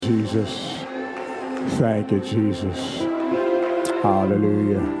Jesus. Thank you, Jesus.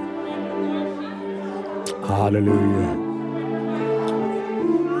 Hallelujah. Hallelujah.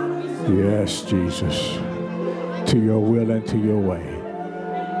 Yes, Jesus. To your will and to your way.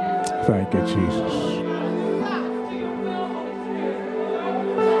 Thank you, Jesus.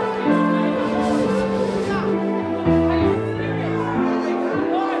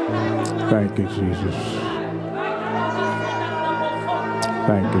 Thank you, Jesus.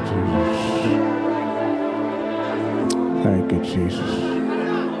 Thank you, Jesus. Thank you, Jesus.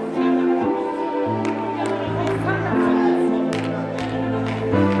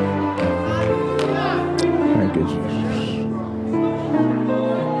 Thank you, Jesus.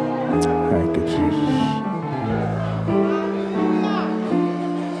 Thank you, Jesus.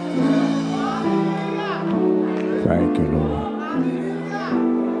 Thank you, Lord.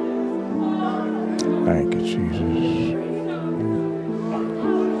 Thank you, Jesus.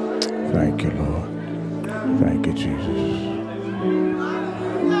 Thank you, Lord. Thank you, Jesus.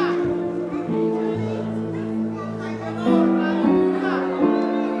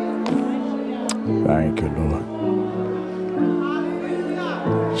 Thank you, Lord.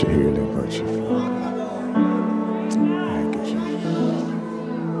 It's your healing virtue, Father. Thank you, Jesus.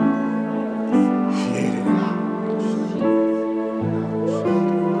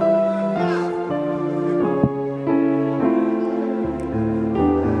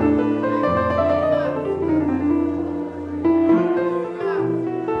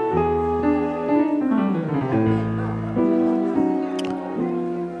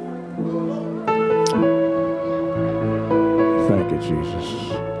 Thank you,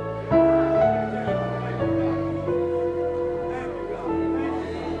 Jesus.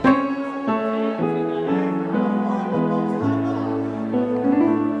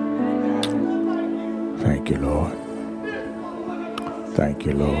 Thank you, Lord. Thank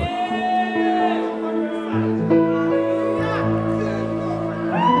you, Lord.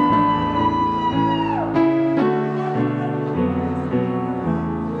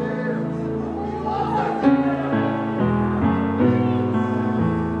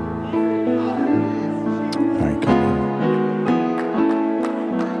 Thank you, Lord.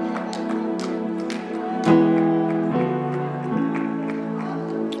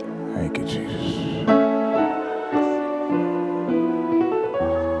 Thank you, Jesus.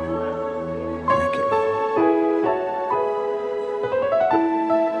 Thank you, Lord.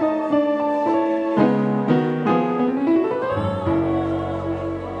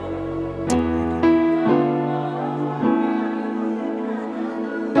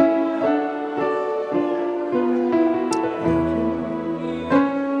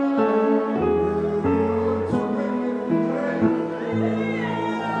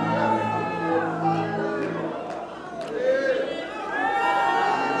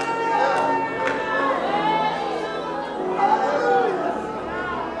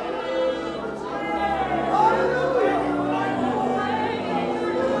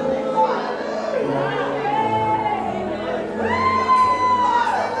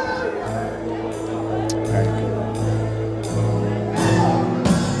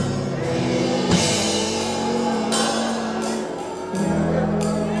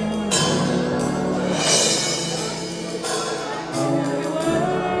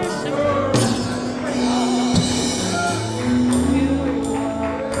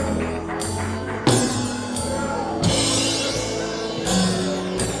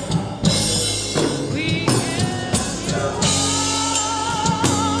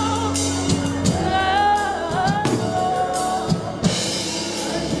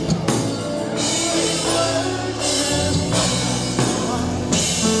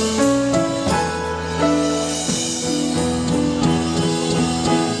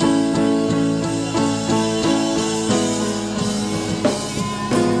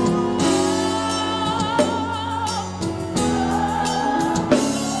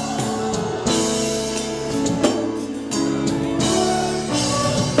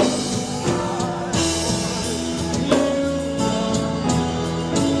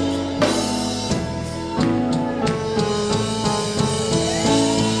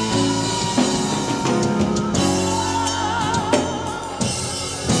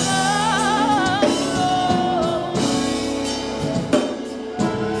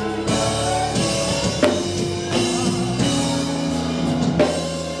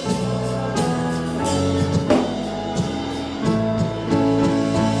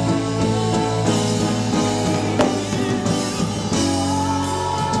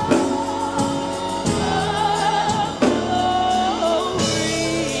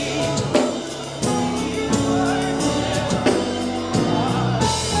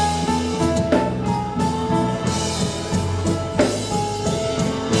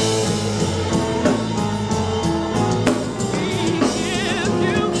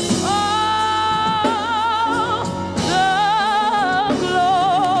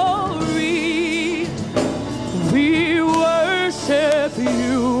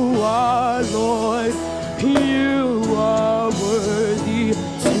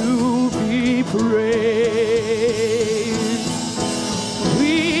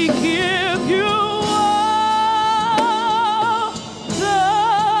 give you all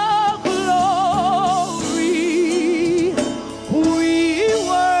the glory. We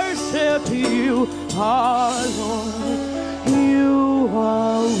worship you, our Lord. You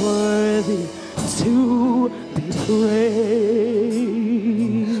are worthy to be praised.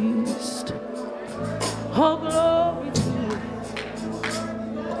 All glory to you.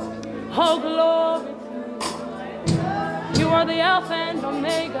 All glory to you. You are the Alpha and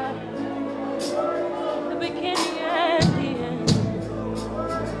Omega, the beginning and the end.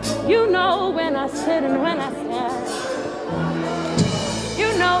 You know when I sit and when I stand. You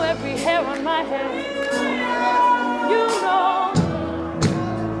know every hair on my head. You know me.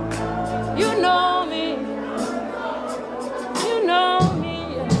 You know me. You know me.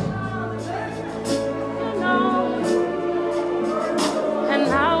 And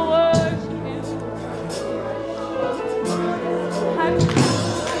I worship you.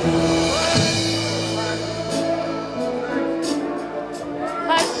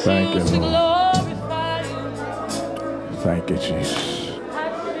 I choose to glorify you. Thank you, Jesus.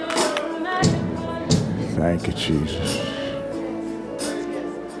 Thank you, Jesus.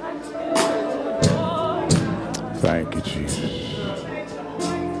 Thank you, Jesus.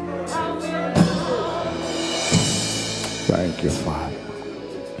 Thank you, Father.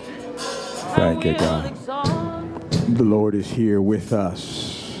 Thank you, God. The Lord is here with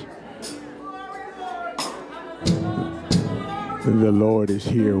us. The Lord is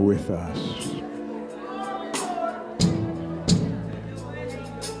here with us.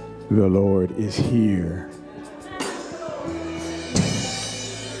 The Lord is here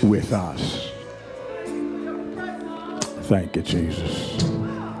with us. Thank you, Jesus.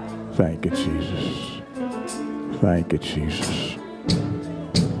 Thank you, Jesus. Thank you, Jesus.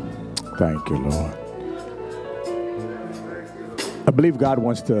 Thank you, Lord. I believe God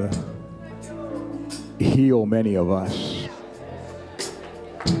wants to heal many of us.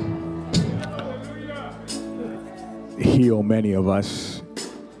 Heal many of us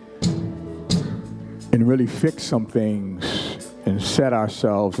and really fix some things and set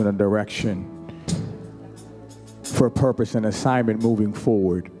ourselves in a direction for a purpose and assignment moving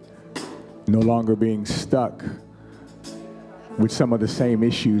forward. No longer being stuck with some of the same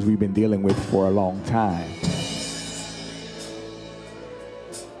issues we've been dealing with for a long time.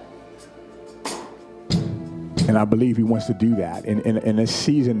 And I believe he wants to do that. In this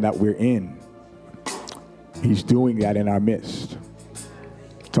season that we're in, he's doing that in our midst.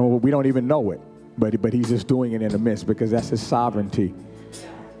 So we don't even know it, but he's just doing it in the midst because that's his sovereignty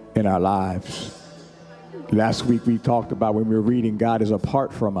in our lives. Last week we talked about when we were reading, God is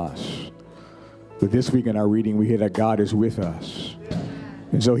apart from us. But this week in our reading, we hear that God is with us.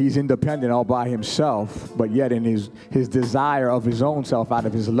 And so he's independent all by himself, but yet in his desire of his own self, out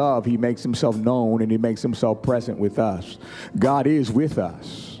of his love, he makes himself known and he makes himself present with us. God is with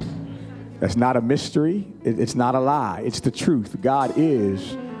us. That's not a mystery. It's not a lie. It's the truth. God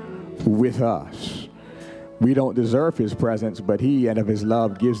is with us. We don't deserve his presence, but he, out of his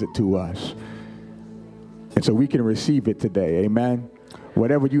love, gives it to us. And so we can receive it today. Amen.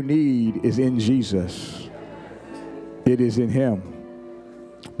 Whatever you need is in Jesus. It is in him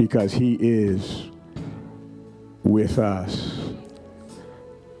because he is with us.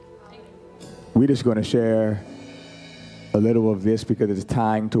 We're just going to share a little of this because it's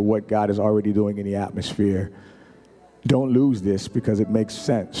tying to what God is already doing in the atmosphere. Don't lose this because it makes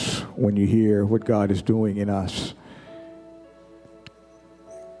sense when you hear what God is doing in us.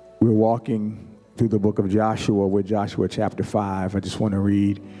 We're walking through the book of Joshua with Joshua chapter 5. I just want to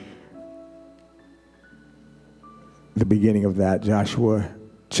read the beginning of that, Joshua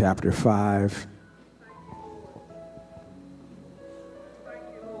chapter 5.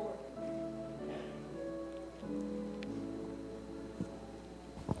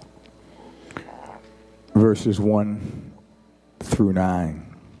 Verses 1 through 9.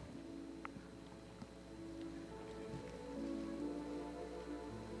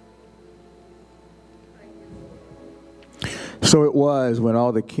 So it was when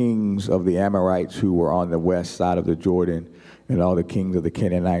all the kings of the Amorites who were on the west side of the Jordan and all the kings of the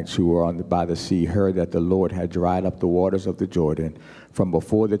Canaanites who were by the sea heard that the Lord had dried up the waters of the Jordan from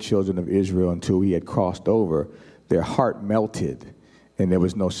before the children of Israel until he had crossed over, their heart melted, and there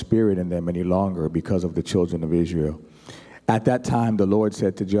was no spirit in them any longer because of the children of Israel. At that time, the Lord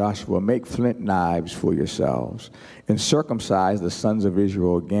said to Joshua, make flint knives for yourselves. and circumcised the sons of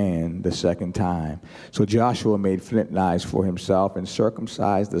Israel again the second time. So Joshua made flint knives for himself and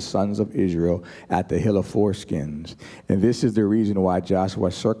circumcised the sons of Israel at the hill of foreskins. And this is the reason why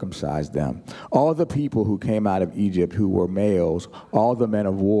Joshua circumcised them. All the people who came out of Egypt who were males, all the men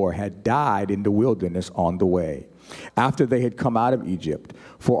of war, had died in the wilderness on the way, after they had come out of Egypt.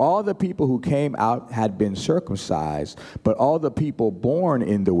 For all the people who came out had been circumcised, but all the people born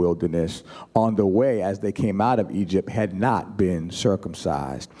in the wilderness on the way as they came out of Egypt had not been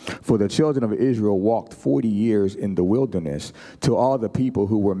circumcised. For the children of Israel walked 40 years in the wilderness, till all the people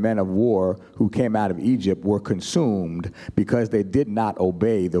who were men of war who came out of Egypt were consumed, because they did not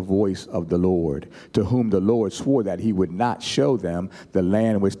obey the voice of the Lord, to whom the Lord swore that he would not show them the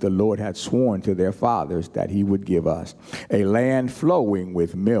land which the Lord had sworn to their fathers that he would give us, a land flowing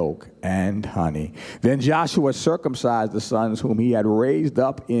with milk and honey. Then Joshua circumcised the sons whom he had raised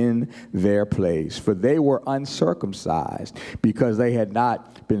up in their place, for they were uncircumcised, because they had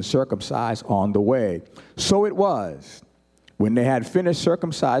not been circumcised on the way. So it was, when they had finished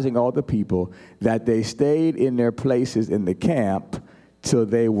circumcising all the people, that they stayed in their places in the camp till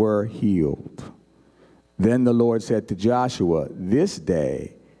they were healed. Then the Lord said to Joshua, this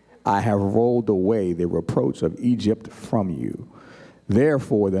day I have rolled away the reproach of Egypt from you.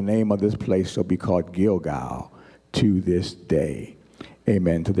 Therefore, the name of this place shall be called Gilgal to this day.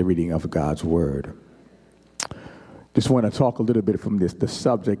 Amen to the reading of God's word. Just want to talk a little bit from the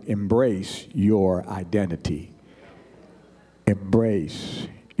subject, embrace your identity. Embrace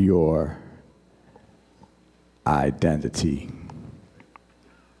your identity.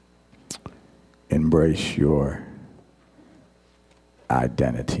 Embrace your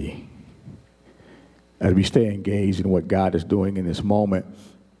identity. As we stay engaged in what God is doing in this moment,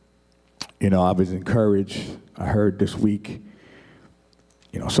 I was encouraged. I heard this week,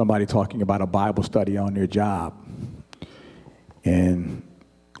 somebody talking about a Bible study on their job. And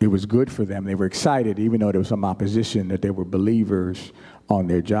it was good for them. They were excited, even though there was some opposition, that there were believers on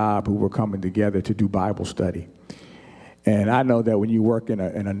their job who were coming together to do Bible study. And I know that when you work in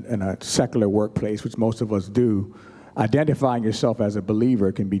a secular workplace, which most of us do, identifying yourself as a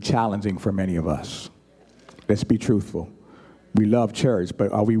believer can be challenging for many of us. Let's be truthful. We love church,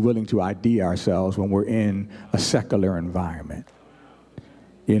 but are we willing to ID ourselves when we're in a secular environment?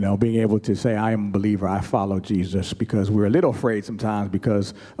 Being able to say, I am a believer, I follow Jesus, because we're a little afraid sometimes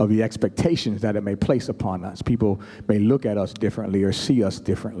because of the expectations that it may place upon us. People may look at us differently or see us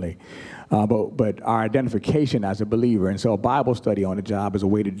differently. But our identification as a believer, and so a Bible study on the job is a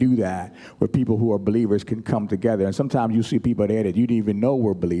way to do that, where people who are believers can come together. And sometimes you see people there that you didn't even know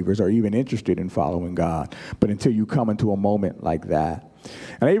were believers or even interested in following God, but until you come into a moment like that.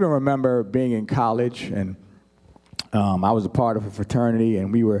 And I even remember being in college, and I was a part of a fraternity,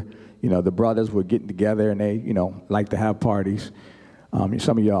 and we were, the brothers were getting together, and they, like to have parties.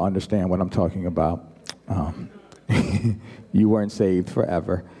 Some of y'all understand what I'm talking about. You weren't saved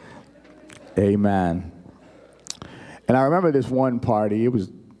forever. Amen. And I remember this one party. It was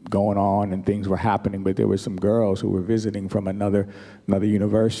going on, and things were happening, but there were some girls who were visiting from another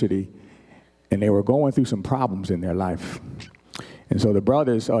university, and they were going through some problems in their life. And so the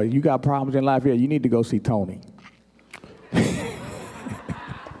brothers, you got problems in life? Yeah, you need to go see Tony.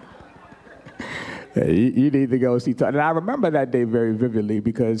 Yeah, you need to go see. And I remember that day very vividly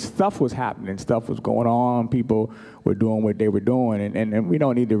because stuff was happening. Stuff was going on. People were doing what they were doing. And we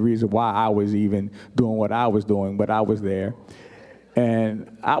don't need the reason why I was even doing what I was doing, but I was there.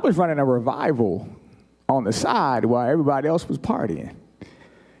 And I was running a revival on the side while everybody else was partying.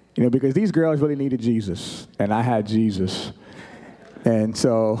 Because these girls really needed Jesus, and I had Jesus. And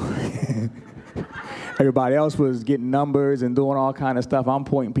so everybody else was getting numbers and doing all kind of stuff. I'm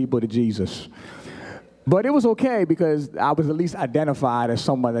pointing people to Jesus. But it was okay because I was at least identified as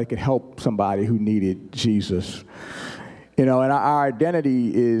someone that could help somebody who needed Jesus. And our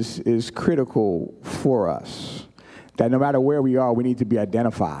identity is critical for us. That no matter where we are, we need to be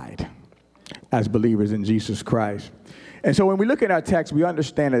identified as believers in Jesus Christ. And so when we look at our text, we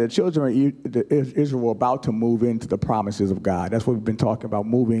understand that the children of Israel were about to move into the promises of God. That's what we've been talking about,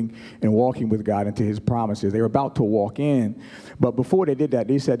 moving and walking with God into his promises. They were about to walk in. But before they did that,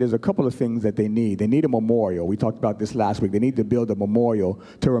 they said there's a couple of things that they need. They need a memorial. We talked about this last week. They need to build a memorial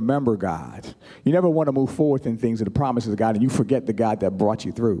to remember God. You never want to move forward in things of the promises of God and you forget the God that brought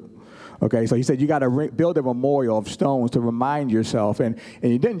you through. Okay, so he said you got to build a memorial of stones to remind yourself. And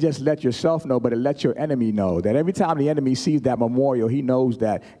you didn't just let yourself know, but it let your enemy know that every time the enemy sees that memorial, he knows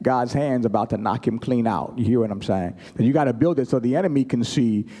that God's hand's about to knock him clean out. You hear what I'm saying? That you got to build it so the enemy can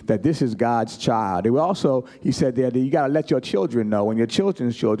see that this is God's child. It also, he said there, that you got to let your children know and your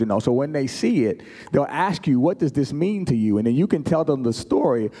children's children know. So when they see it, they'll ask you, what does this mean to you? And then you can tell them the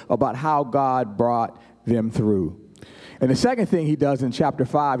story about how God brought them through. And the second thing he does in chapter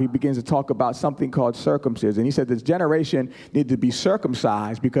 5, he begins to talk about something called circumcision. And he said this generation needed to be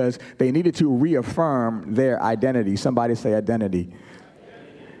circumcised because they needed to reaffirm their identity. Somebody say identity.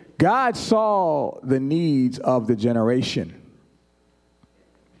 God saw the needs of the generation.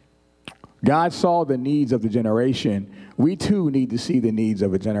 God saw the needs of the generation. We too need to see the needs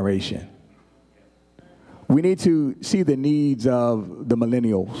of a generation. We need to see the needs of the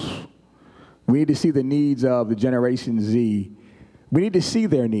millennials. We need to see the needs of the Generation Z. We need to see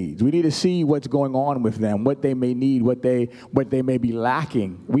their needs. We need to see what's going on with them, what they may need, what they may be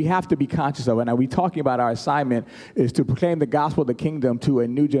lacking. We have to be conscious of it. Now, we're talking about our assignment is to proclaim the gospel of the kingdom to a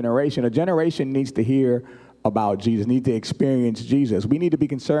new generation. A generation needs to hear about Jesus, need to experience Jesus. We need to be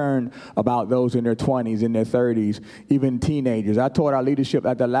concerned about those in their 20s, in their 30s, even teenagers. I told our leadership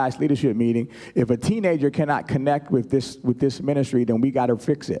at the last leadership meeting, if a teenager cannot connect with this ministry, then we got to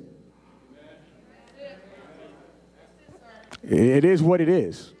fix it. It is what it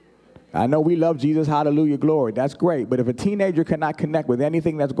is. I know we love Jesus, hallelujah, glory. That's great. But if a teenager cannot connect with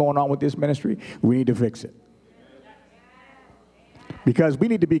anything that's going on with this ministry, we need to fix it. Because we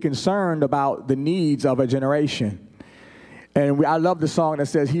need to be concerned about the needs of a generation. And I love the song that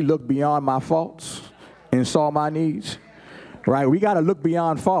says, he looked beyond my faults and saw my needs. Right? We got to look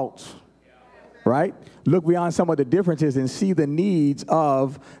beyond faults. Right? Look beyond some of the differences and see the needs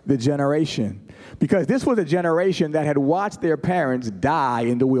of the generation. Because this was a generation that had watched their parents die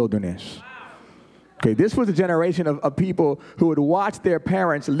in the wilderness. Okay, this was a generation of people who had watched their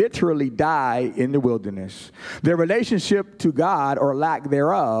parents literally die in the wilderness. Their relationship to God, or lack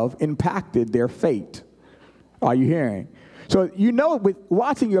thereof, impacted their fate. Are you hearing? So you know, with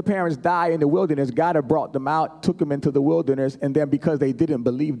watching your parents die in the wilderness, God had brought them out, took them into the wilderness, and then because they didn't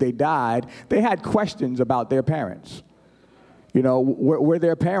believe they died, they had questions about their parents. You know, were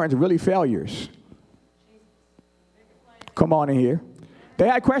their parents really failures? Come on in here. They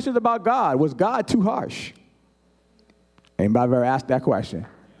had questions about God. Was God too harsh? Anybody ever asked that question?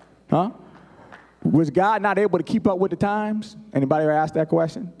 Huh? Was God not able to keep up with the times? Anybody ever asked that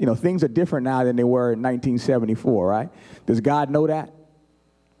question? You know, things are different now than they were in 1974, right? Does God know that?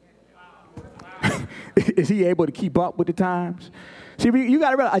 Is he able to keep up with the times? See, you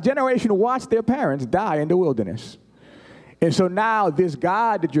got to realize, a generation watched their parents die in the wilderness. And so now this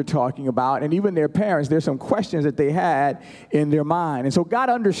God that you're talking about, and even their parents, there's some questions that they had in their mind. And so God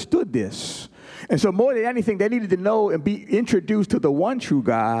understood this. And so more than anything, they needed to know and be introduced to the one true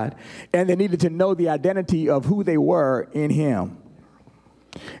God, and they needed to know the identity of who they were in him.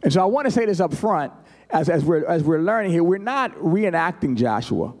 And so I want to say this up front, as we're learning here, we're not reenacting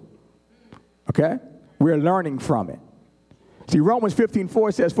Joshua, okay? We're learning from it. See, Romans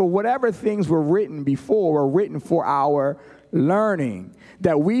 15:4 says, for whatever things were written before were written for our learning,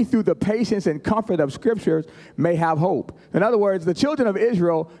 that we through the patience and comfort of scriptures may have hope. In other words, the children of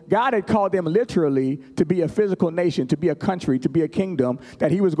Israel, God had called them literally to be a physical nation, to be a country, to be a kingdom,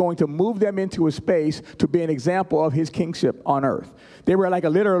 that he was going to move them into a space to be an example of his kingship on earth. They were like a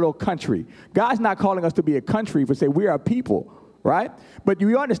literal country. God's not calling us to be a country, but say we are a people, right? But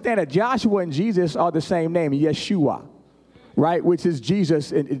you understand that Joshua and Jesus are the same name, Yeshua. Right, which is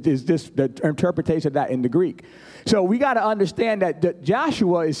Jesus, and is this the interpretation of that in the Greek. So we got to understand that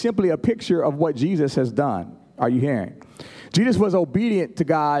Joshua is simply a picture of what Jesus has done. Are you hearing? Jesus was obedient to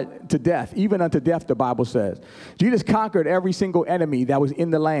God to death, even unto death, the Bible says. Jesus conquered every single enemy that was in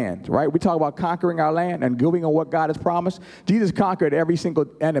the land, right? We talk about conquering our land and giving on what God has promised. Jesus conquered every single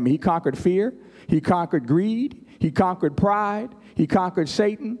enemy. He conquered fear. He conquered greed. He conquered pride. He conquered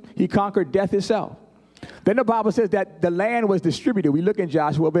Satan. He conquered death itself. Then the Bible says that the land was distributed. We look in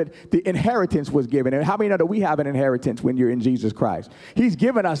Joshua, but the inheritance was given. And how many know that we have an inheritance when you're in Jesus Christ? He's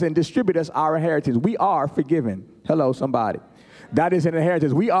given us and distributed us our inheritance. We are forgiven. Hello, somebody. That is an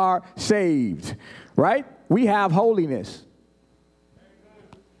inheritance. We are saved, right? We have holiness.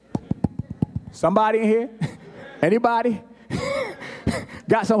 Somebody in here? Anybody?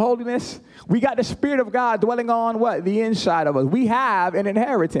 Got some holiness? We got the Spirit of God dwelling on what? The inside of us. We have an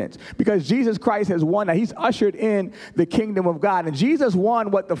inheritance because Jesus Christ has won that. He's ushered in the kingdom of God. And Jesus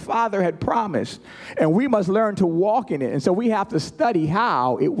won what the Father had promised. And we must learn to walk in it. And so we have to study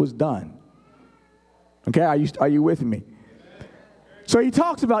how it was done. Okay, are you with me? So he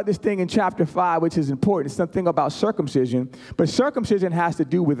talks about this thing in chapter 5, which is important. It's something about circumcision, but circumcision has to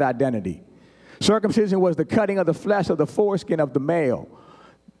do with identity. Circumcision was the cutting of the flesh of the foreskin of the male.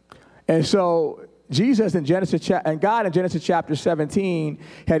 And so Jesus in and God in Genesis chapter 17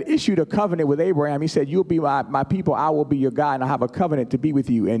 had issued a covenant with Abraham. He said, you'll be my people, I will be your God, and I have a covenant to be with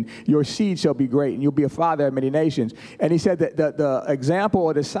you, and your seed shall be great, and you'll be a father of many nations. And he said that the example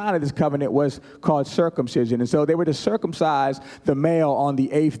or the sign of this covenant was called circumcision. And so they were to circumcise the male on the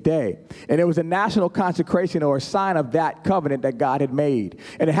 8th day. And it was a national consecration or a sign of that covenant that God had made.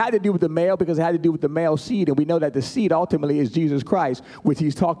 And it had to do with the male because it had to do with the male seed. And we know that the seed ultimately is Jesus Christ, which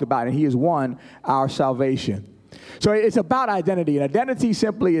he's talked about, and he is one, our salvation. So it's about identity. And identity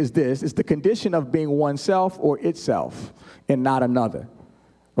simply is this. It's the condition of being oneself or itself and not another.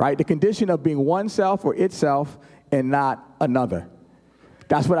 Right? The condition of being oneself or itself and not another.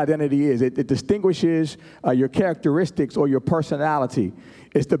 That's what identity is. It distinguishes your characteristics or your personality.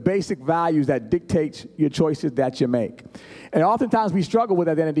 It's the basic values that dictate your choices that you make. And oftentimes we struggle with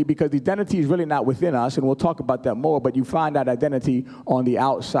identity because identity is really not within us, and we'll talk about that more, but you find that identity on the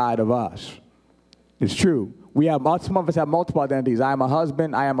outside of us. It's true. Some of us have multiple identities. I am a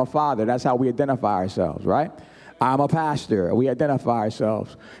husband. I am a father. That's how we identify ourselves, right? I'm a pastor. We identify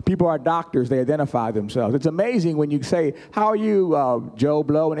ourselves. People are doctors. They identify themselves. It's amazing when you say, how are you, Joe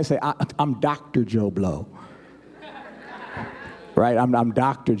Blow? And they say, I'm Dr. Joe Blow. Right? I'm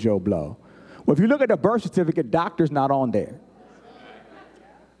Dr. Joe Blow. Well, if you look at the birth certificate, doctor's not on there.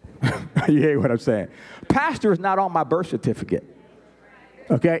 You hear what I'm saying? Pastor is not on my birth certificate.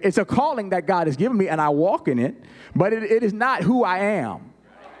 Okay? It's a calling that God has given me, and I walk in it, but it is not who I am.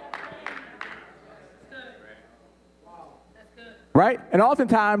 Right? And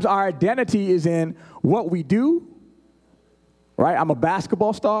oftentimes our identity is in what we do. Right? I'm a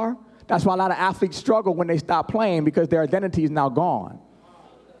basketball star. That's why a lot of athletes struggle when they stop playing because their identity is now gone.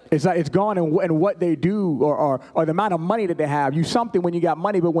 It's gone in what they do or the amount of money that they have. You something when you got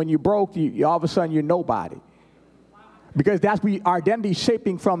money, but when you're broke, you all of a sudden you're nobody. Because our identity is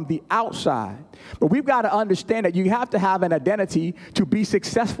shaping from the outside. But we've got to understand that you have to have an identity to be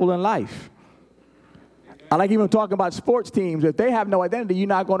successful in life. I like even talking about sports teams. If they have no identity, you're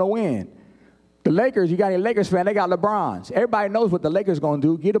not going to win. The Lakers, you got any Lakers fan, they got LeBrons. Everybody knows what the Lakers going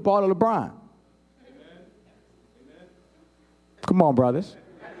to do. Get the ball to LeBron. Amen. Come on, brothers.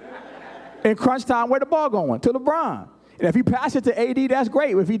 In crunch time, where the ball going? To LeBron. And if you pass it to AD, that's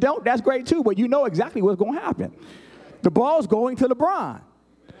great. If you don't, that's great too. But you know exactly what's going to happen. The ball's going to LeBron.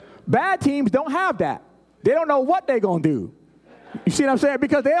 Bad teams don't have that. They don't know what they're going to do. You see what I'm saying?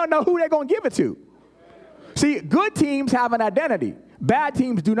 Because they don't know who they're going to give it to. See, good teams have an identity. Bad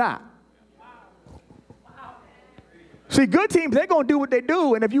teams do not. See, good teams, they're going to do what they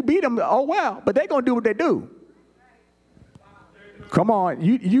do, and if you beat them, oh well, but they're going to do what they do. Come on,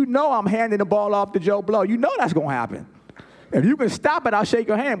 you know I'm handing the ball off to Joe Blow. You know that's going to happen. If you can stop it, I'll shake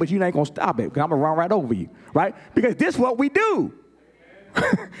your hand, but you ain't going to stop it because I'm going to run right over you, right? Because this is what we do.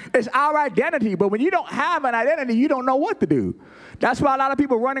 It's our identity, but when you don't have an identity, you don't know what to do. That's why a lot of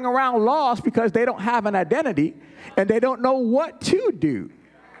people running around lost because they don't have an identity and they don't know what to do.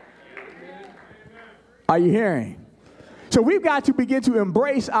 Are you hearing? So we've got to begin to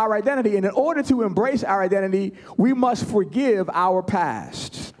embrace our identity, and in order to embrace our identity, we must forgive our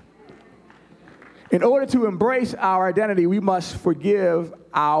past. In order to embrace our identity, we must forgive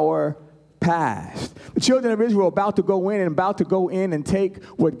our past. The children of Israel are about to go in and take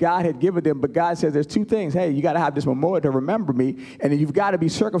what God had given them, but God says there's two things. Hey, you got to have this memorial to remember me, and then you've got to be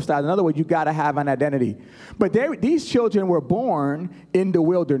circumcised. In other words, you've got to have an identity. But these children were born in the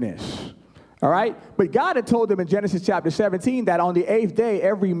wilderness. All right? But God had told them in Genesis chapter 17 that on the 8th day,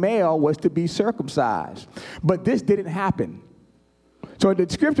 every male was to be circumcised. But this didn't happen. So the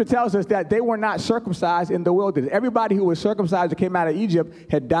scripture tells us that they were not circumcised in the wilderness. Everybody who was circumcised that came out of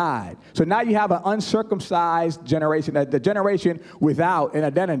Egypt had died. So now you have an uncircumcised generation, the generation without an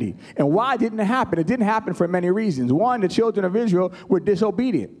identity. And why didn't it happen? It didn't happen for many reasons. One, the children of Israel were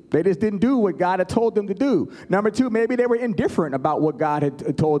disobedient. They just didn't do what God had told them to do. Number two, maybe they were indifferent about what God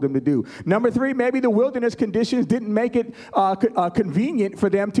had told them to do. Number three, maybe the wilderness conditions didn't make it convenient for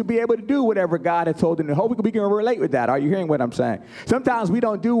them to be able to do whatever God had told them to. Hope we can relate with that. Are you hearing what I'm saying? Sometimes we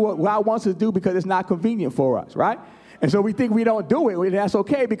don't do what God wants us to do because it's not convenient for us, right? And so we think we don't do it. That's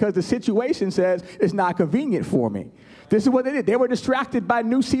okay because the situation says it's not convenient for me. This is what they did. They were distracted by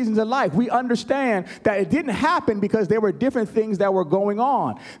new seasons of life. We understand that it didn't happen because there were different things that were going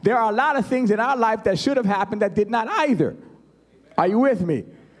on. There are a lot of things in our life that should have happened that did not either. Are you with me?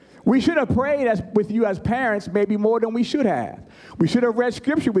 We should have prayed with you as parents maybe more than we should have. We should have read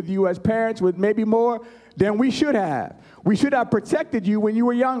scripture with you as parents with maybe more than we should have. We should have protected you when you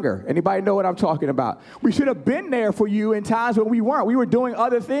were younger. Anybody know what I'm talking about? We should have been there for you in times when we weren't. We were doing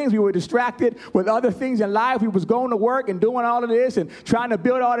other things. We were distracted with other things in life. We was going to work and doing all of this and trying to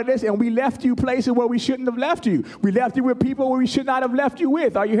build all of this, and we left you places where we shouldn't have left you. We left you with people where we should not have left you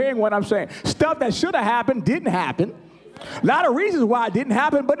with. Are you hearing what I'm saying? Stuff that should have happened didn't happen. A lot of reasons why it didn't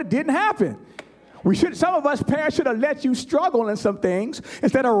happen, but it didn't happen. Some of us parents should have let you struggle in some things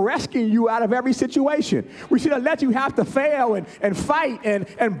instead of rescuing you out of every situation. We should have let you have to fail and fight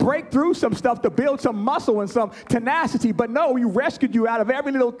and break through some stuff to build some muscle and some tenacity. But no, we rescued you out of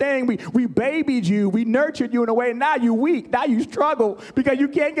every little thing. We babied you. We nurtured you in a way. Now you're weak. Now you struggle because you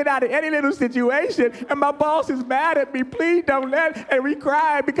can't get out of any little situation. And my boss is mad at me. Please don't let. And we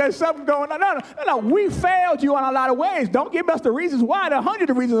cry because something's going on. No. We failed you in a lot of ways. Don't give us the reasons why, the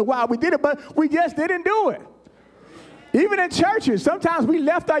 100 reasons why we did it, but we just didn't do it. Even in churches, sometimes we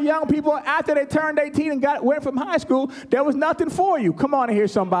left our young people after they turned 18 and went from high school. There was nothing for you. Come on and hear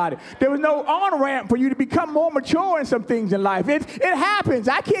somebody. There was no on-ramp for you to become more mature in some things in life. It happens.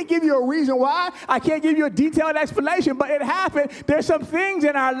 I can't give you a reason why. I can't give you a detailed explanation, but it happened. There's some things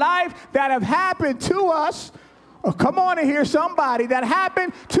in our life that have happened to us. Oh, come on and hear somebody that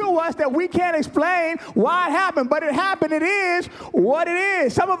happened to us that we can't explain why it happened, but it happened. It is what it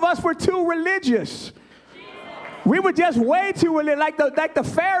is. Some of us were too religious. We were just way too religious, like the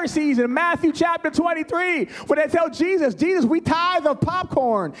Pharisees in Matthew chapter 23, where they tell Jesus, we tithe of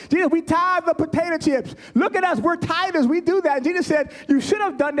popcorn. Jesus, we tithe of potato chips. Look at us, we're tithers, we do that. And Jesus said, you should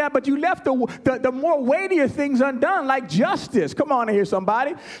have done that, but you left the more weightier things undone, like justice. Come on and hear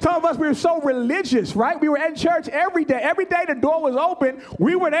somebody. Some of us, we were so religious, right? We were in church every day. Every day the door was open,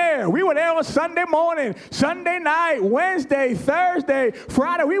 we were there. We were there on Sunday morning, Sunday night, Wednesday, Thursday,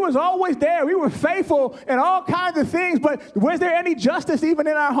 Friday. We was always there. We were faithful in all kinds of things, but was there any justice even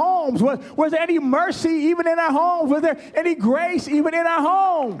in our homes? Was there any mercy even in our homes? Was there any grace even in our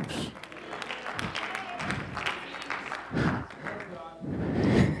homes?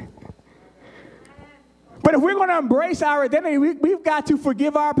 But if we're going to embrace our identity, we've got to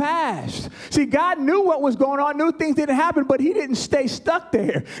forgive our past. See, God knew what was going on, knew things didn't happen, but he didn't stay stuck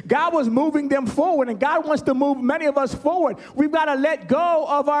there. God was moving them forward, and God wants to move many of us forward. We've got to let go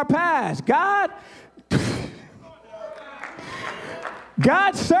of our past. God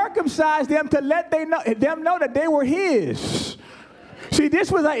circumcised them to let them know that they were his. See,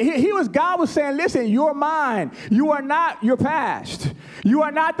 this was God was saying, listen, you're mine. You are not your past. You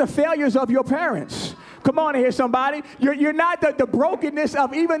are not the failures of your parents. Come on and hear somebody. You're not the brokenness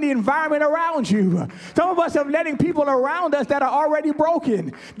of even the environment around you. Some of us are letting people around us that are already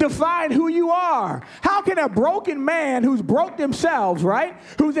broken define who you are. How can a broken man who's broke themselves, right,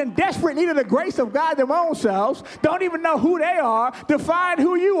 who's in desperate need of the grace of God their own selves, don't even know who they are, define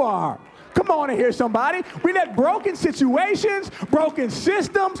who you are? Come on and hear somebody. We let broken situations, broken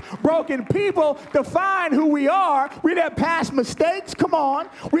systems, broken people define who we are. We let past mistakes, come on.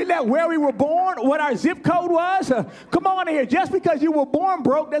 We let where we were born, what our zip code was. Come on in here. Just because you were born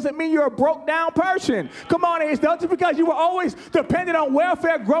broke doesn't mean you're a broke down person. Come on in here. Just because you were always dependent on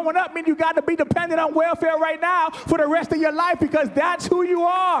welfare growing up means you got to be dependent on welfare right now for the rest of your life, because that's who you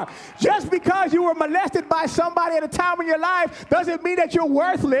are. Just because you were molested by somebody at a time in your life doesn't mean that you're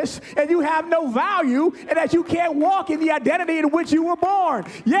worthless and you have no value and that you can't walk in the identity in which you were born.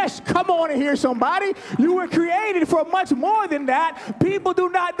 Yes, come on and hear somebody. You were created for much more than that. People do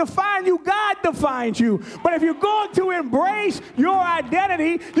not define you. God defines you. But if you're going to embrace your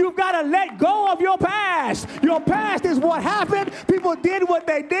identity, you've got to let go of your past. Your past is what happened. People did what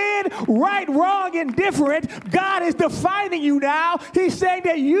they did, right, wrong, indifferent. God is defining you now. He's saying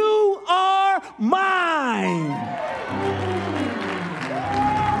that you are mine.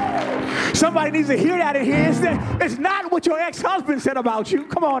 Somebody needs to hear that in here. It's not what your ex-husband said about you.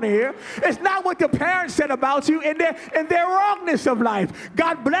 Come on in here. It's not what the parents said about you in their wrongness of life.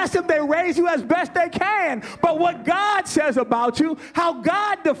 God bless them. They raise you as best they can. But what God says about you, how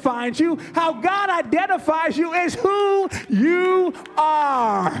God defines you, how God identifies you is who you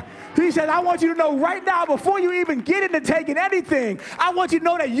are. He said, I want you to know right now, before you even get into taking anything, I want you to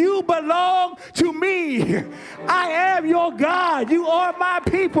know that you belong to me. I am your God. You are my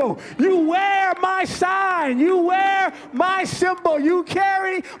people. You wear my sign. You wear my symbol. You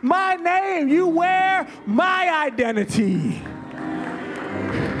carry my name. You wear my identity.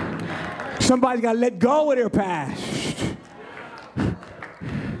 Somebody's got to let go of their past.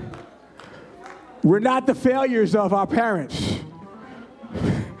 We're not the failures of our parents,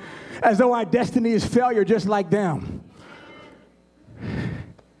 as though our destiny is failure just like them.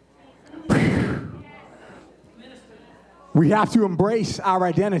 We have to embrace our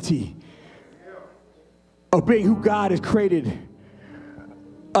identity of being who God has created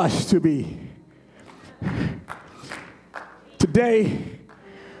us to be. Today,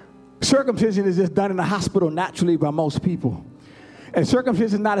 circumcision is just done in the hospital naturally by most people. And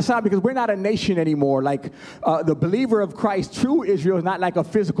circumcision is not a sign because we're not a nation anymore. Like the believer of Christ, true Israel is not like a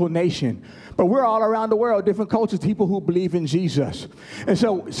physical nation. But we're all around the world, different cultures, people who believe in Jesus. And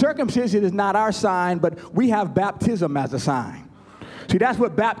so circumcision is not our sign, but we have baptism as a sign. See, that's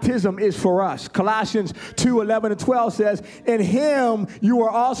what baptism is for us. Colossians 2:11-12 says, in him you are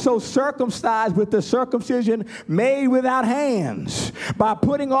also circumcised with the circumcision made without hands, by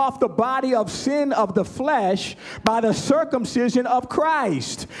putting off the body of sin of the flesh by the circumcision of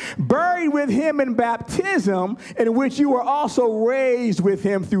Christ, buried with him in baptism, in which you were also raised with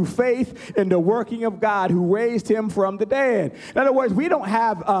him through faith in the working of God who raised him from the dead. In other words, we don't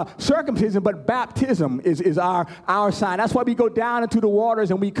have circumcision, but baptism is our sign. That's why we go down into the waters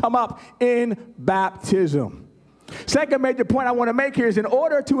and we come up in baptism. Second major point I want to make here is in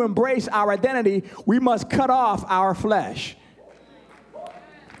order to embrace our identity, we must cut off our flesh.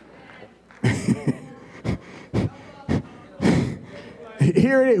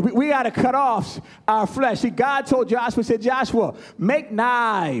 Here it is. We got to cut off our flesh. See, God told Joshua, said, Joshua, make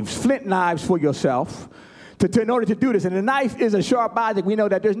knives, flint knives for yourself. In order to do this. And the knife is a sharp object. We know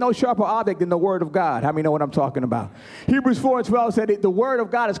that there's no sharper object than the word of God. How many know what I'm talking about? Hebrews 4:12 said the word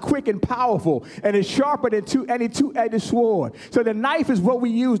of God is quick and powerful and is sharper than any two-edged sword. So the knife is what we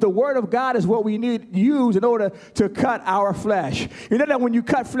use. The word of God is what we need to use in order to cut our flesh. You know that when you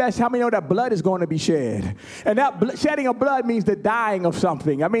cut flesh, how many know that blood is going to be shed? And that shedding of blood means the dying of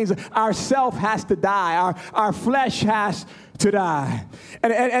something. That means our self has to die. Our flesh has to die.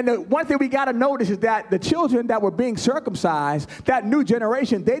 And the one thing we got to notice is that the children that were being circumcised, that new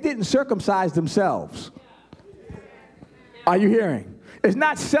generation, they didn't circumcise themselves. Are you hearing? It's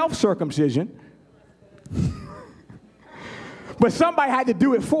not self-circumcision, but somebody had to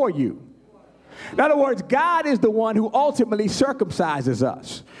do it for you. In other words, God is the one who ultimately circumcises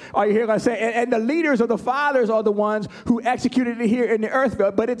us. Are you hearing what I'm saying? And the leaders of the fathers are the ones who executed it here in the earth,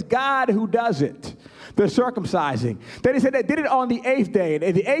 but it's God who does it. The circumcising. Then he said they did it on the 8th day.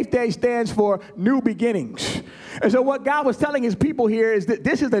 And the 8th day stands for new beginnings. And so what God was telling his people here is that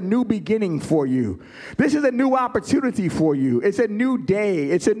this is a new beginning for you. This is a new opportunity for you. It's a new day.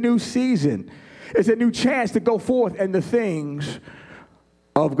 It's a new season. It's a new chance to go forth in the things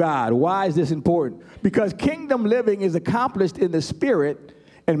of God. Why is this important? Because kingdom living is accomplished in the spirit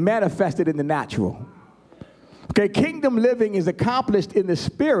and manifested in the natural. Okay, kingdom living is accomplished in the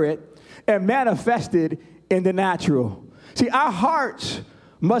spirit and manifested in the natural. See, our hearts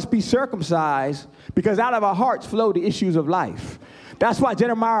must be circumcised because out of our hearts flow the issues of life. That's why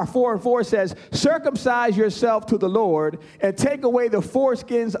Jeremiah 4:4 says, circumcise yourself to the Lord and take away the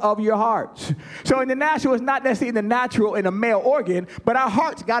foreskins of your hearts. So in the natural, it's not necessarily in the natural in a male organ, but our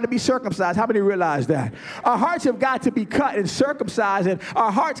hearts got to be circumcised. How many realize that? Our hearts have got to be cut and circumcised, and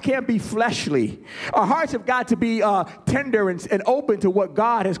our hearts can't be fleshly. Our hearts have got to be tender and open to what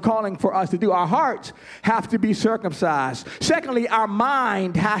God is calling for us to do. Our hearts have to be circumcised. Secondly, our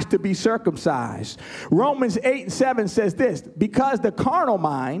mind has to be circumcised. Romans 8:7 says this, because the carnal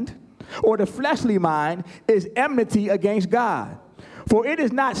mind or the fleshly mind is enmity against God. For it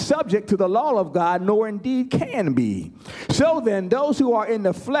is not subject to the law of God, nor indeed can be. So then, those who are in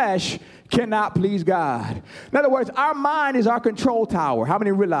the flesh cannot please God. In other words, our mind is our control tower. How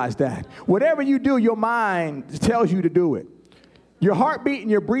many realize that? Whatever you do, your mind tells you to do it. Your heartbeat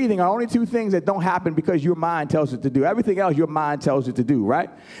and your breathing are only two things that don't happen because your mind tells it to do. Everything else, your mind tells it to do, right?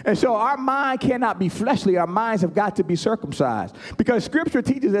 And so our mind cannot be fleshly. Our minds have got to be circumcised. Because Scripture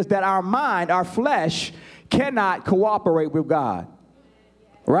teaches us that our mind, our flesh, cannot cooperate with God.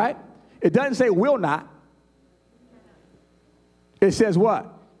 Right? It doesn't say will not. It says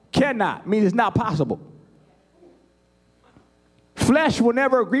what? Cannot. Means it's not possible. Flesh will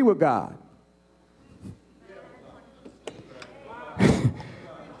never agree with God.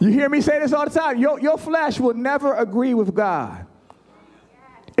 You hear me say this all the time. Your flesh will never agree with God.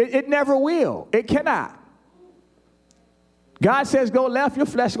 It never will. It cannot. God says go left, your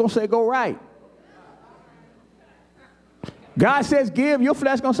flesh is going to say go right. God says give, your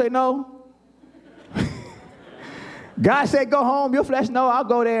flesh is going to say no. God said go home, your flesh, no, I'll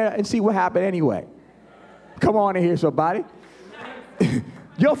go there and see what happened anyway. Come on in here, somebody.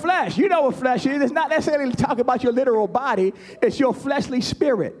 Your flesh, you know what flesh is. It's not necessarily talking about your literal body. It's your fleshly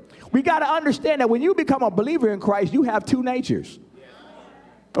spirit. We got to understand that when you become a believer in Christ, you have two natures.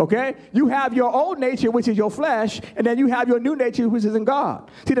 Okay? You have your old nature, which is your flesh, and then you have your new nature, which is in God.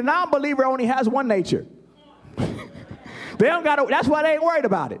 See, the non-believer only has one nature. They don't got to, that's why they ain't worried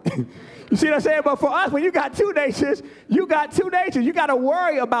about it. You see what I'm saying? But for us, when you got two natures, you got to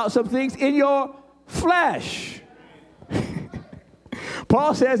worry about some things in your flesh.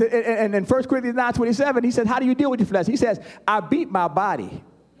 Paul says in 1 Corinthians 9:27, he says, how do you deal with your flesh? He says, I beat my body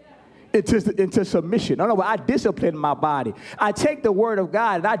into submission. No, I discipline my body. I take the word of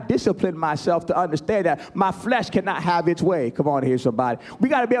God and I discipline myself to understand that my flesh cannot have its way. Come on here, somebody. We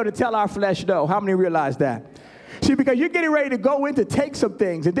got to be able to tell our flesh no. How many realize that? See, because you're getting ready to go in to take some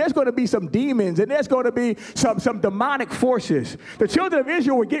things, and there's going to be some demons, and there's going to be some demonic forces. The children of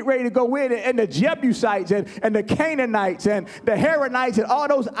Israel were getting ready to go in, and the Jebusites and the Canaanites and the Heronites and all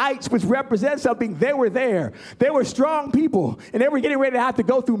those ites, which represent something, they were there. They were strong people, and they were getting ready to have to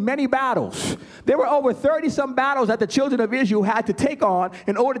go through many battles. There were over 30-some battles that the children of Israel had to take on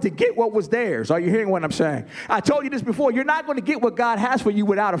in order to get what was theirs. Are you hearing what I'm saying? I told you this before. You're not going to get what God has for you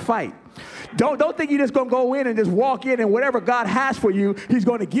without a fight. Don't think you're just going to go in and just walk in and whatever God has for you, he's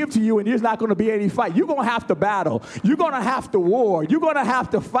going to give to you and there's not going to be any fight. You're going to have to battle. You're going to have to war. You're going to have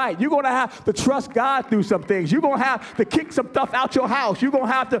to fight. You're going to have to trust God through some things. You're going to have to kick some stuff out your house. You're going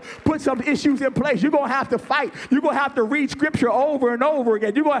to have to put some issues in place. You're going to have to fight. You're going to have to read scripture over and over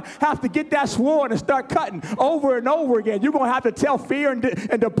again. You're going to have to get that sword and start cutting over and over again. You're going to have to tell fear and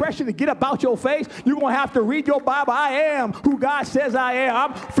depression to get up out your face. You're going to have to read your Bible. I am who God says I am.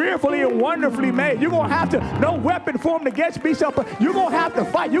 I'm fearfully and wonderfully made. You're going to have to, no weapon formed against me. So you're going to have to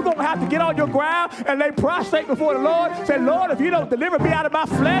fight. You're going to have to get on your ground and lay prostrate before the Lord. Say, Lord, if you don't deliver me out of my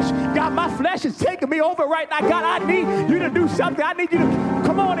flesh, God, my flesh is taking me over right now. God, I need you to do something. I need you to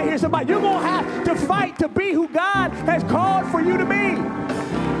come on in here, somebody. You're going to have to fight to be who God has called for you to be.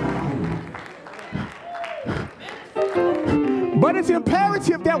 But it's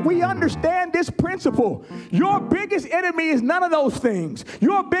imperative that we understand this principle. Your biggest enemy is none of those things.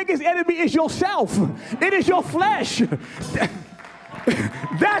 Your biggest enemy is yourself. It is your flesh.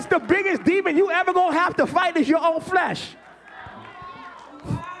 That's the biggest demon you ever gonna have to fight is your own flesh.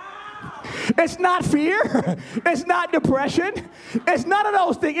 It's not fear. It's not depression. It's none of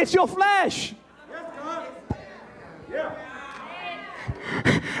those things. It's your flesh.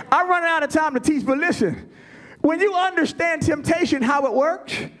 I'm running out of time to teach, but listen. When you understand temptation, how it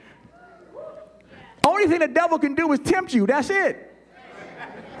works, only thing the devil can do is tempt you. That's it.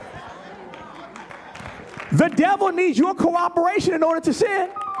 The devil needs your cooperation in order to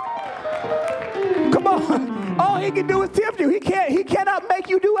sin. Come on. All he can do is tempt you. He cannot make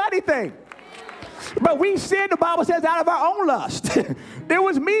you do anything. But we sin, the Bible says, out of our own lust. It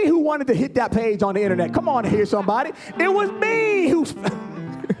was me who wanted to hit that page on the internet. Come on here, somebody. It was me who...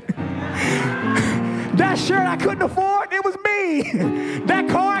 That shirt I couldn't afford, it was me. That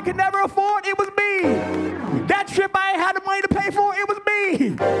car I could never afford, it was me. That trip I ain't had the money to pay for, it was me.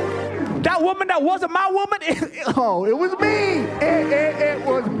 That woman that wasn't my woman, it was me. It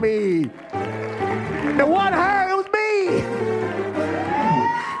was me. It wasn't her, it was me.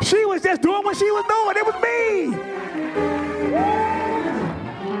 She was just doing what she was doing, it was me.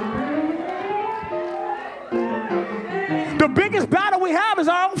 The biggest battle we have is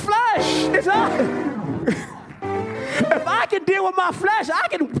our own flesh. It's us. If I can deal with my flesh, I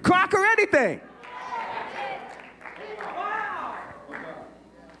can conquer anything.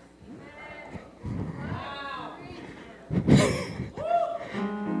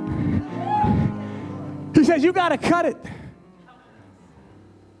 He says, you got to cut it.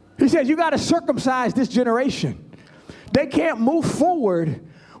 He says, you got to circumcise this generation. They can't move forward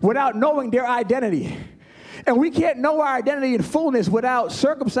without knowing their identity. And we can't know our identity in fullness without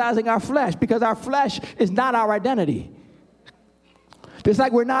circumcising our flesh, because our flesh is not our identity. Just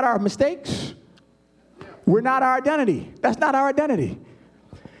like we're not our mistakes, we're not our identity. That's not our identity.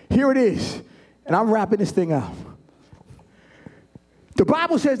 Here it is, and I'm wrapping this thing up. The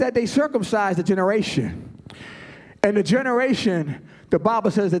Bible says that they circumcised the generation. And the generation, the Bible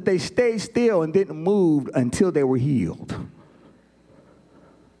says that they stayed still and didn't move until they were healed.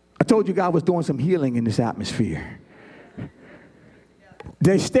 I told you God was doing some healing in this atmosphere.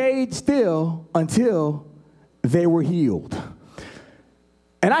 They stayed still until they were healed.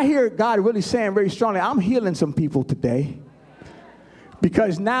 And I hear God really saying very strongly, I'm healing some people today.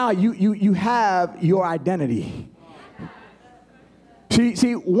 Because now you have your identity.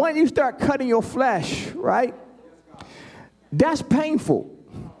 See, when you start cutting your flesh, right, that's painful.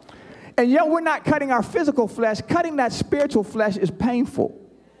 And yet we're not cutting our physical flesh. Cutting that spiritual flesh is painful.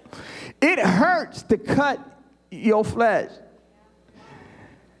 It hurts to cut your flesh.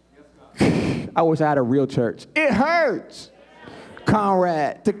 I wish I had a real church. It hurts,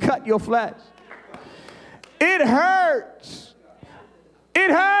 Conrad, to cut your flesh. It hurts. It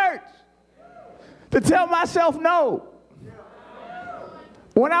hurts to tell myself no.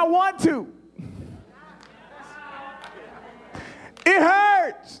 when I want to. It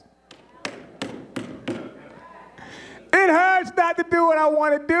hurts. It hurts not to do what I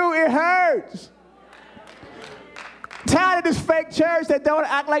want to do. It hurts. Tired of this fake church that don't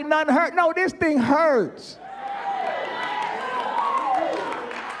act like nothing hurt. No, this thing hurts.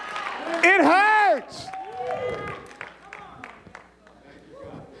 It hurts.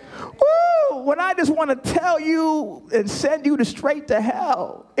 Woo! When I just want to tell you and send you straight to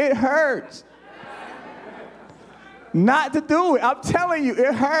hell, it hurts. Not to do it. I'm telling you,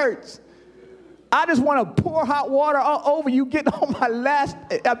 it hurts. I just want to pour hot water all over you, get on my last.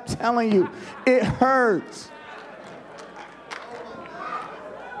 I'm telling you, it hurts.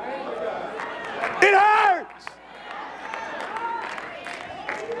 It hurts.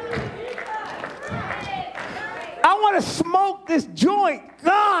 I want to smoke this joint.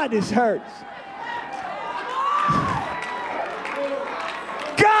 God, this hurts.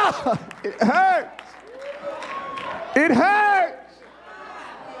 God, it hurts. It hurts.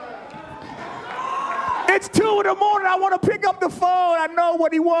 It's 2 in the morning. I want to pick up the phone. I know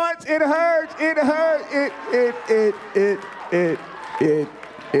what he wants. It hurts. It hurts.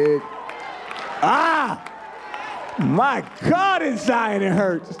 It. Ah, my God, inside it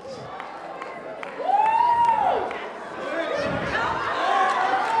hurts.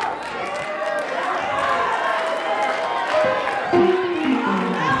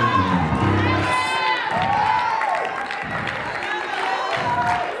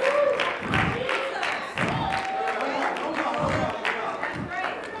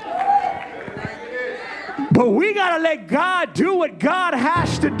 But we got to let God do what God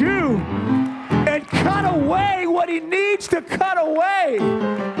has to do and cut away what he needs to cut away.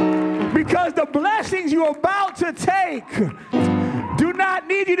 Because the blessings you're about to take do not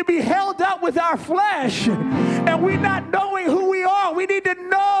need you to be held up with our flesh. And we're not knowing who we are. We need to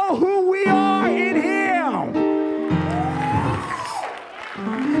know who we are in him.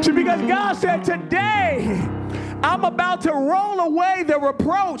 So because God said, today, I'm about to roll away the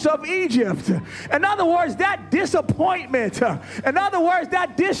reproach of Egypt. In other words, that disappointment. In other words,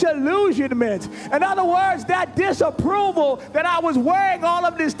 that disillusionment. In other words, that disapproval that I was wearing all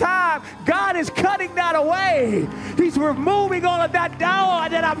of this time. God is cutting that away. He's removing all of that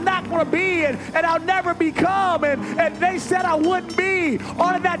down that I'm not going to be and I'll never become. And they said I wouldn't be.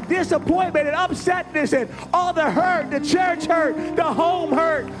 All of that disappointment and upsetness and all the hurt, the church hurt, the home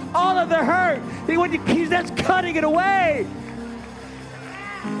hurt, all of the hurt. He's just cutting it away.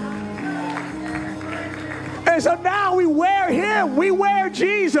 And so now we wear him. We wear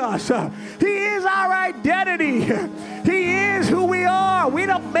Jesus. He is our identity. He is who we are. We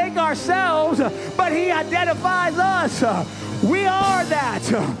don't make ourselves, but he identifies us. We are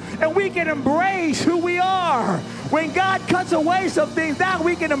that. And we can embrace who we are. When God cuts away some things, now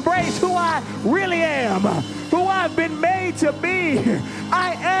we can embrace who I really am, who I've been made to be.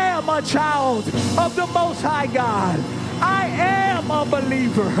 I am a child of the Most High God. I am a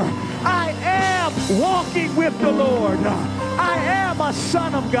believer. I am walking with the Lord. I am a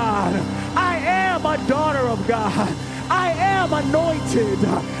son of God. I am a daughter of God. I am anointed.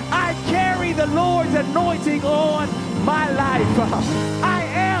 I carry the Lord's anointing on my life. I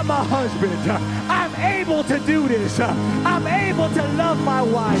am a husband. I'm able to do this. I'm able to love my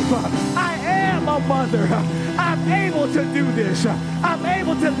wife. I am a mother. I'm able to do this. I'm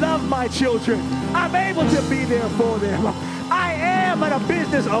able to love my children. I'm able to be there for them. I am a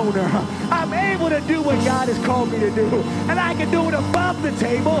business owner. I'm able to do what God has called me to do. And I can do it above the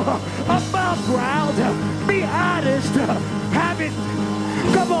table, above ground. Be honest. Have it.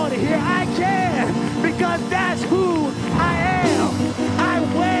 Come on here. I can. Because that's who I am. I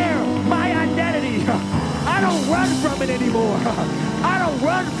wear my identity. I don't run from it anymore. I don't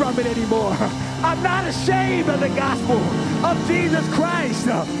run from it anymore. I'm not ashamed of the gospel of Jesus Christ.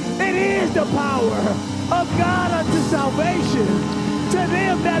 It is the power of God unto salvation to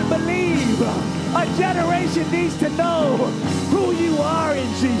them that believe. A generation needs to know who you are in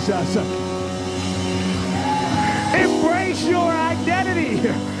Jesus. Embrace your identity.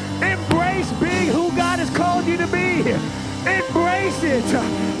 Embrace being who God has called you to be. Embrace it.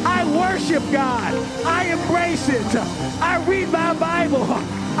 I worship God. I embrace it. I read my Bible.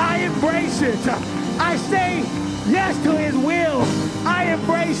 I embrace it. I say yes to his will. I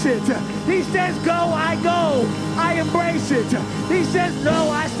embrace it. He says go, I go. I embrace it. He says no,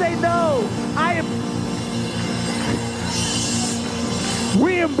 I say no.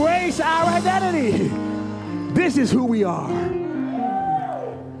 We embrace our identity. This is who we are.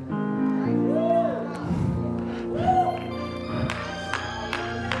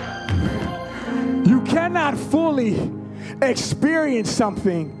 You cannot fully experience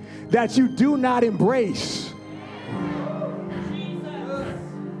something that you do not embrace.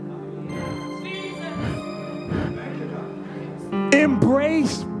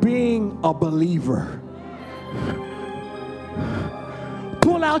 Embrace being a believer.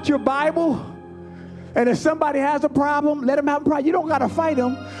 Pull out your Bible, and if somebody has a problem, let them have a problem. You don't got to fight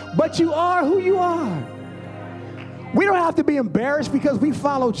them, but you are who you are. We don't have to be embarrassed because we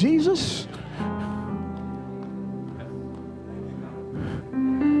follow Jesus.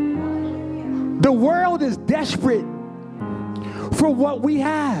 The world is desperate for what we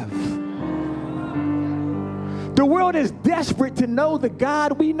have. The world is desperate to know the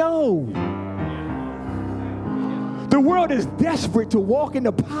God we know. The world is desperate to walk in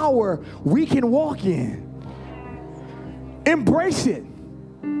the power we can walk in. Embrace it.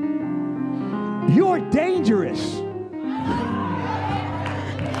 You're dangerous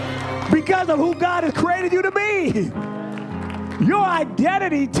because of who God has created you to be. Your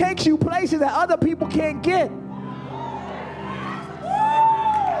identity takes you places that other people can't get.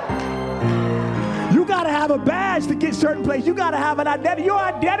 You got to have a badge to get certain places. You got to have an identity. Your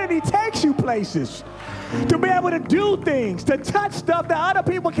identity takes you places. To be able to do things, to touch stuff that other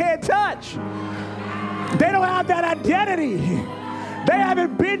people can't touch. They don't have that identity. They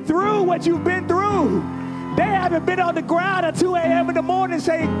haven't been through what you've been through. They haven't been on the ground at 2 a.m. in the morning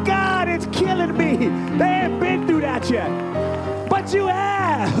saying, God, it's killing me. They haven't been through that yet. But you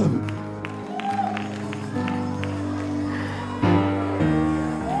have.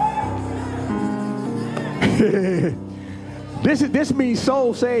 This means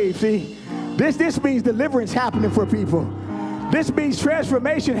soul saved, see? This means deliverance happening for people. This means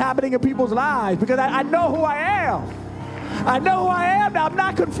transformation happening in people's lives because I know who I am. I know who I am now. I'm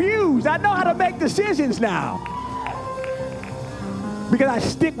not confused. I know how to make decisions now. Because I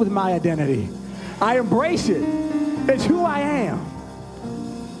stick with my identity. I embrace it. It's who I am.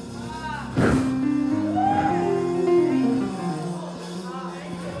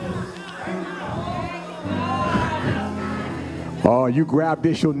 Oh, you grab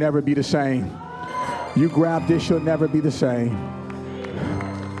this, you'll never be the same. You grab this, you'll never be the same.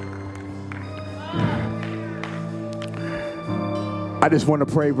 I just want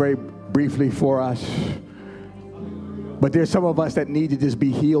to pray very briefly for us. But there's some of us that need to just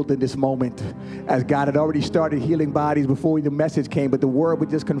be healed in this moment, as God had already started healing bodies before the message came, but the word would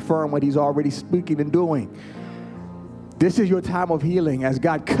just confirm what he's already speaking and doing. This is your time of healing. As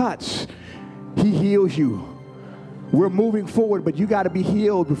God cuts, he heals you. We're moving forward, but you got to be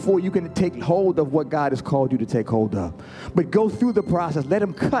healed before you can take hold of what God has called you to take hold of. But go through the process. Let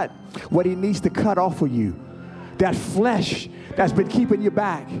him cut what he needs to cut off of you. That flesh that's been keeping you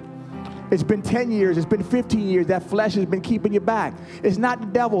back. It's been 10 years. It's been 15 years. That flesh has been keeping you back. It's not the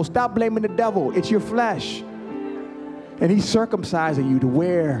devil. Stop blaming the devil. It's your flesh. And he's circumcising you to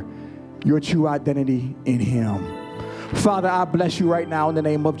wear your true identity in him. Father, I bless you right now in the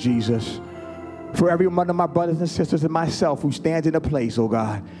name of Jesus. For every one of my brothers and sisters and myself who stands in a place, oh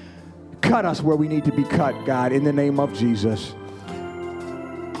God, cut us where we need to be cut, God, in the name of Jesus.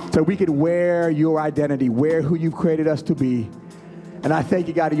 So we can wear your identity, wear who you've created us to be. And I thank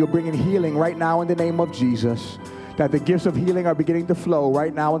you, God, that you're bringing healing right now in the name of Jesus. That the gifts of healing are beginning to flow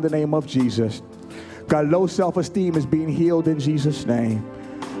right now in the name of Jesus. God, low self-esteem is being healed in Jesus' name.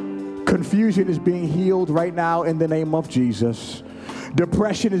 Confusion is being healed right now in the name of Jesus.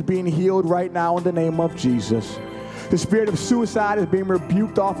 Depression is being healed right now in the name of Jesus. The spirit of suicide is being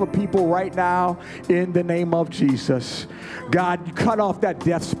rebuked off of people right now in the name of Jesus. God, cut off that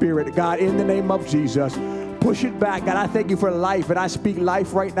death spirit, God, in the name of Jesus. Push it back. God, I thank you for life, and I speak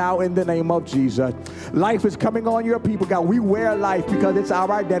life right now in the name of Jesus. Life is coming on your people. God, we wear life because it's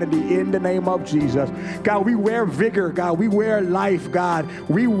our identity in the name of Jesus. God, we wear vigor. God, we wear life, God.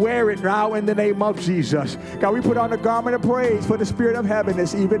 We wear it now in the name of Jesus. God, we put on the garment of praise for the spirit of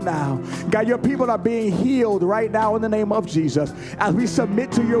heaviness even now. God, your people are being healed right now in the name of Jesus as we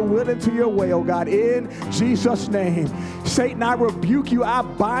submit to your will and to your way, oh God, in Jesus' name. Satan, I rebuke you. I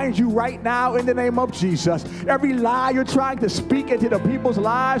bind you right now in the name of Jesus. Every lie you're trying to speak into the people's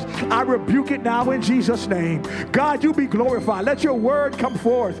lives, I rebuke it now in Jesus' name. God, you be glorified. Let your word come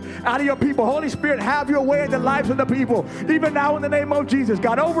forth out of your people. Holy Spirit, have your way in the lives of the people, even now in the name of Jesus.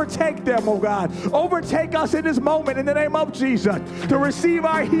 God, overtake them, oh God. Overtake us in this moment in the name of Jesus to receive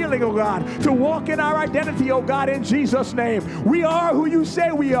our healing, oh God, to walk in our identity, oh God, in Jesus' name. We are who you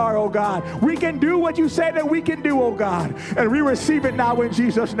say we are, oh God. We can do what you say that we can do, oh God, and we receive it now in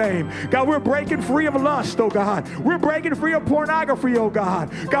Jesus' name. God, we're breaking free of lust, oh God. We're breaking free of pornography, oh God.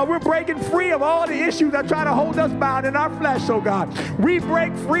 God, we're breaking free of all the issues that try to hold us bound in our flesh, oh God. We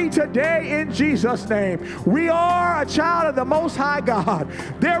break free today in Jesus' name. We are a child of the Most High God.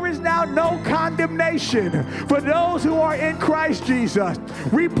 There is now no condemnation for those who are in Christ Jesus.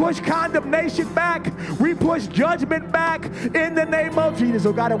 We push condemnation back. We push judgment back in the name of Jesus,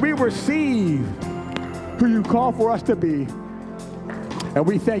 oh God, and we receive who you call for us to be. And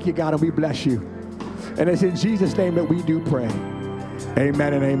we thank you, God, and we bless you. And it's in Jesus' name that we do pray.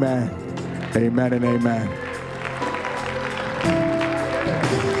 Amen and amen. Amen and amen.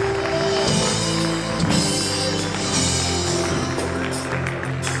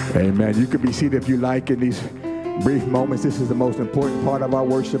 Amen. You can be seated if you like in these brief moments. This is the most important part of our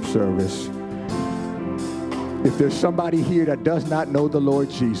worship service. If there's somebody here that does not know the Lord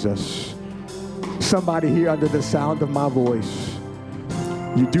Jesus, somebody here under the sound of my voice,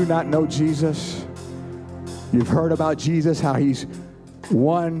 you do not know Jesus, you've heard about Jesus, how he's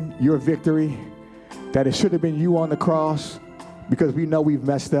won your victory, that it should have been you on the cross because we know we've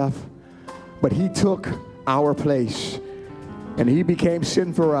messed up, but he took our place and he became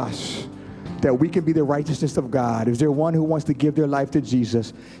sin for us that we can be the righteousness of God. Is there one who wants to give their life to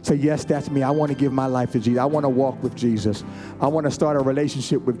Jesus? Say, yes, that's me. I want to give my life to Jesus. I want to walk with Jesus. I want to start a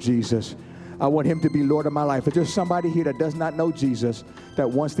relationship with Jesus. I want him to be Lord of my life. If there's somebody here that does not know Jesus that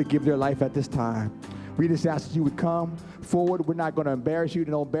wants to give their life at this time, we just ask that you would come forward. We're not going to embarrass you.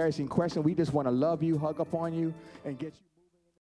 No embarrassing question. We just want to love you, hug up on you, and get you.